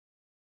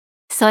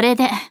それ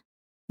で、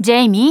ジ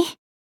ェイミー、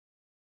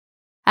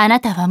あな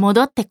たは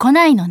戻ってこ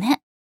ないの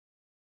ね。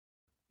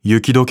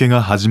雪解け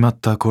が始まっ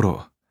た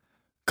頃、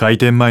開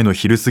店前の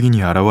昼過ぎ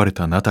に現れ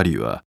たナタリー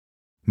は、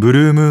ブ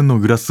ルームーンの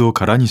グラスを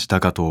空にした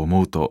かと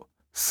思うと、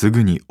す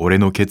ぐに俺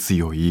の決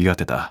意を言い当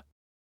てた。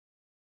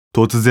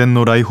突然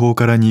の来訪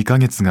から2ヶ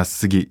月が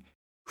過ぎ、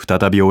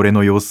再び俺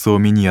の様子を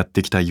見にやっ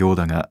てきたよう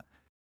だが、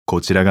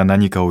こちらが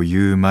何かを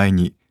言う前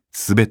に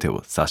全てを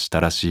察した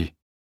らしい。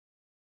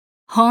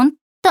ほんと、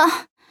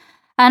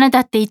あなた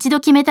って一度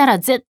決めたら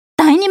絶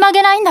対に曲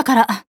げないんだか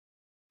ら。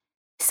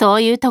そ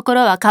ういうとこ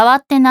ろは変わ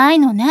ってない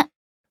のね。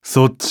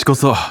そっちこ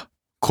そ、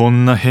こ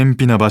んな偏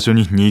僻な場所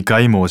に2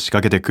回も押し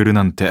かけてくる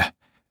なんて、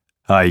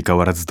相変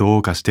わらずど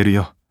うかしてる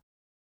よ。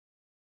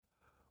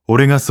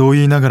俺がそう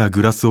言いながら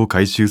グラスを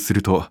回収す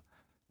ると、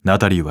ナ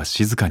タリーは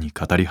静かに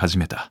語り始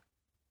めた。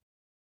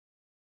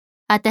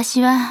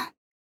私は、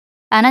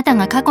あなた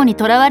が過去に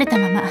とらわれた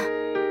まま、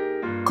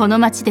この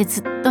町で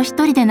ずっと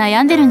一人で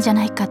悩んでるんじゃ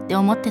ないかって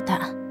思って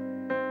た。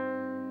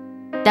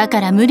だ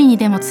から無理に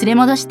でも連れ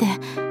戻して、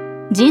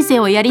人生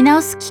をやり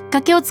直すきっ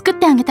かけを作っ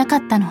てあげたか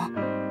ったの。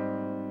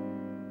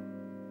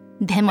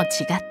でも違っ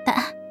た。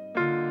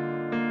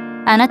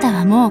あなた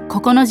はもう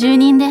ここの住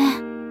人で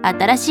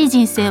新しい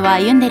人生を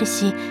歩んでる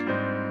し、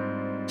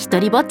一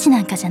人ぼっちな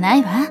んかじゃな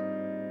いわ。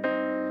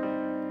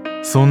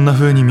そんな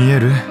風に見え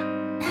る？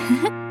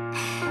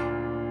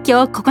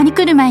今日ここに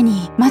来る前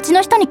に町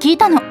の人に聞い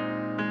たの。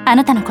あ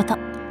なたのこと。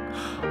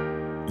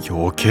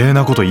余計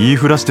なこと言い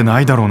ふらして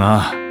ないだろう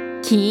な。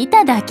聞い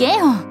ただけ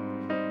よ。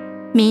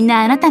みん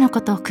なあなたの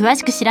ことを詳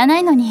しく知らな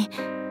いのに、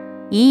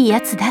いい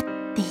やつだって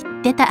言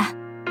ってた。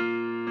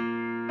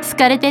好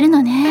かれてる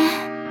の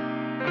ね。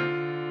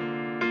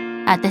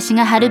私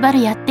がはるば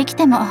るやってき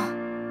ても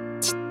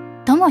ちっ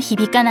とも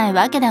響かない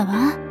わけだ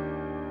わ。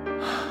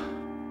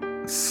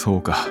そ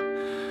うか。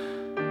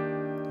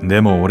で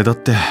も俺だっ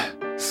て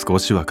少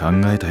しは考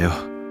えたよ。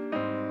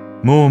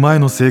もう前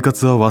の生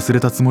活は忘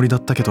れたつもりだ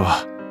ったけど、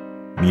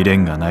未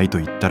練がないと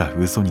言ったら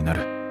嘘にな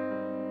る。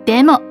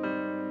でも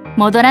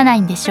戻らな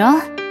いんでしょ？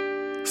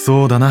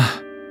そうだな。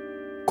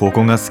こ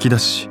こが好きだ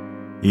し、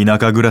田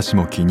舎暮らし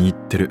も気に入っ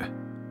てる。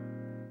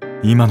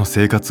今の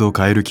生活を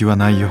変える気は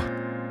ないよ。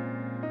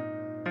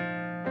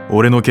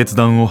俺の決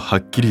断をは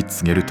っきり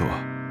告げると、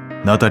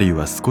ナタリー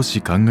は少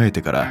し考え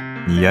てか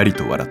らにやり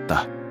と笑っ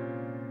た。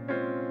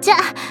じゃあ、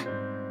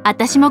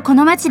私もこ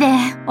の町で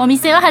お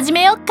店を始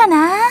めよっか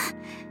な。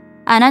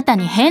あなた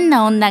に変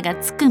な女が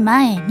つく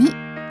前に。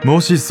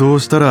もしそう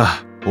したら、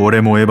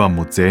俺もエヴァン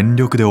も全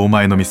力でお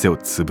前の店を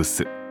潰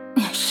す。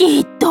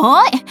ひど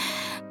い。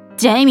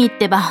ジェイミーっ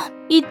てば、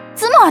いっ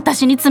つも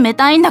私に冷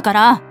たいんだか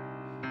ら。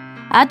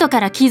後か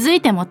ら気づ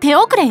いても手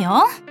遅れ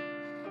よ。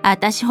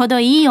私ほど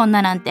いい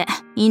女なんて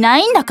いな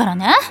いんだから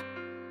ね。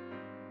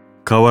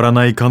変わら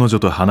ない彼女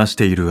と話し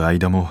ている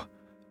間も、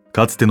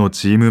かつての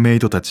チームメイ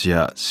トたち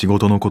や仕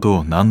事のこと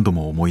を何度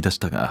も思い出し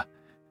たが、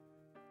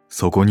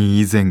そこ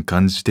に以前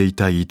感じてい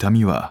た痛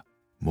みは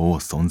もう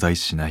存在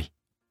しない。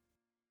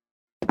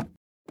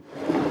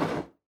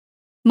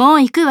も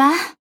う行くわ。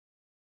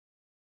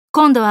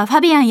今度はフ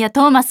ァビアンや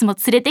トーマスも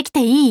連れてき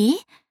ていい？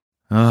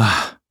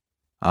あ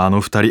あ、あ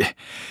の二人、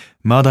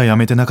まだ辞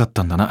めてなかっ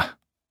たんだな。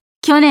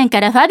去年か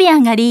らファビア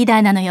ンがリーダ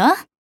ーなのよ。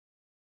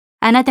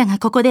あなたが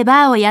ここで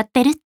バーをやっ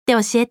てるって教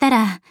えた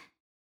ら、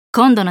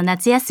今度の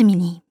夏休み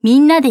にみ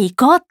んなで行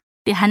こうっ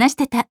て話し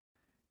てた。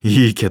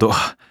いいけど、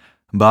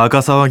バカ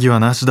騒ぎは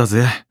なしだ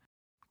ぜ。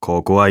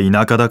ここは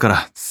田舎だか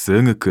ら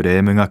すぐクレ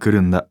ームが来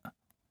るんだ。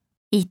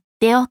言っ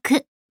てお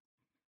く。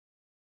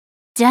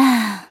じゃ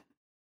あ、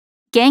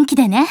元気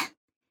でね。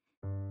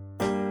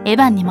エヴ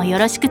ァンにもよ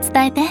ろしく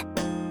伝えて。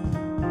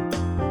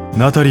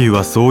ナタリー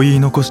はそう言い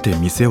残して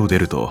店を出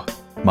ると、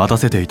待た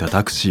せていた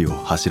タクシーを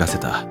走らせ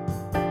た。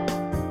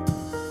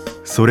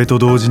それと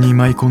同時に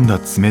舞い込んだ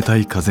冷た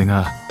い風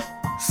が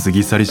過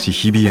ぎ去りし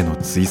日々への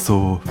追走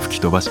を吹き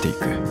飛ばしてい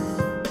く。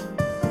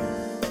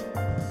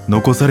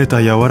残され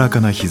た柔らか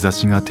な日差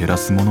しが照ら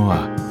すもの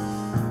は、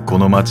こ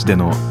の街で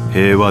の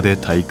平和で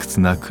退屈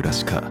な暮ら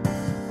しか、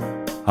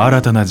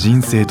新たな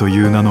人生と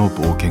いう名の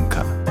冒険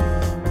か。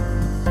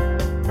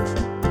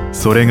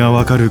それが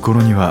わかる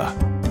頃には、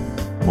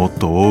もっ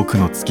と多く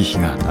の月日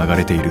が流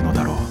れているの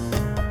だろう。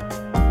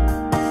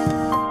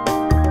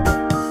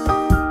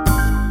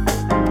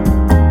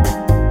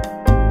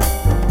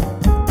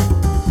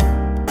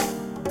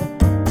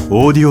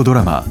オーディオド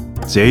ラマ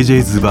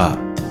JJ's バ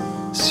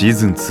ーシー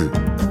ズン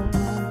2。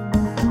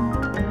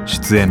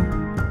出演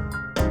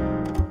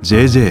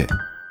JJ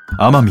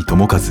天海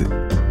智和、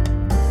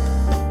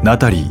ナ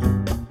タリ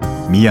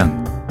ーミヤ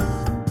ン、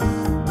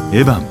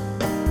エヴァ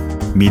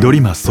ン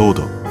緑間ソー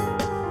ド、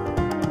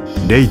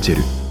レイチェ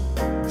ル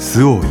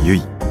周防ユ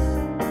イ、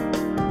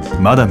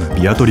マダム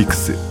ビアトリク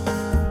ス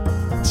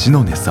千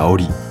野根沙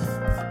織、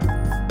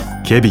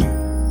ケビ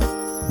ン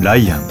ラ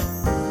イアン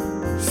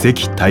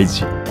関泰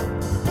治、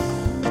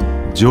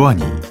ジョア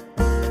ニ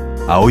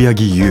ー青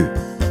柳優、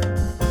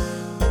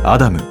ア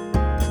ダム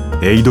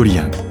エイドリ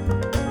アン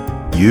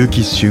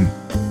結城俊、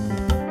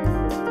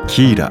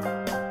キーラ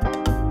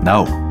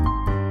ナオ、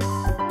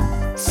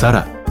サ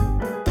ラ、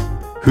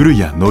古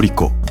谷のり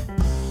子、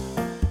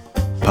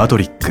パト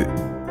リック、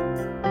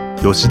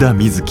吉田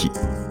瑞希。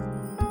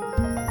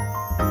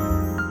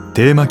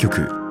テーマ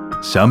曲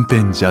シャン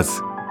ペンジャ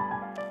ズ、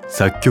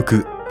作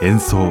曲演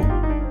奏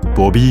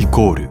ボビー・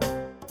コール。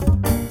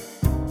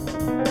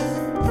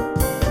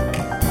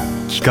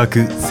企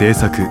画制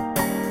作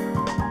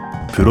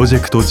プロジェ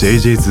クト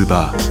JJ's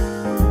バー。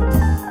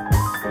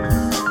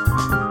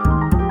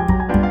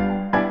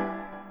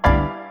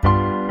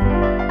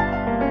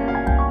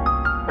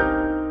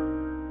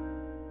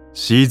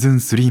シーズン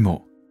3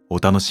もお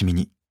楽しみ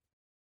に。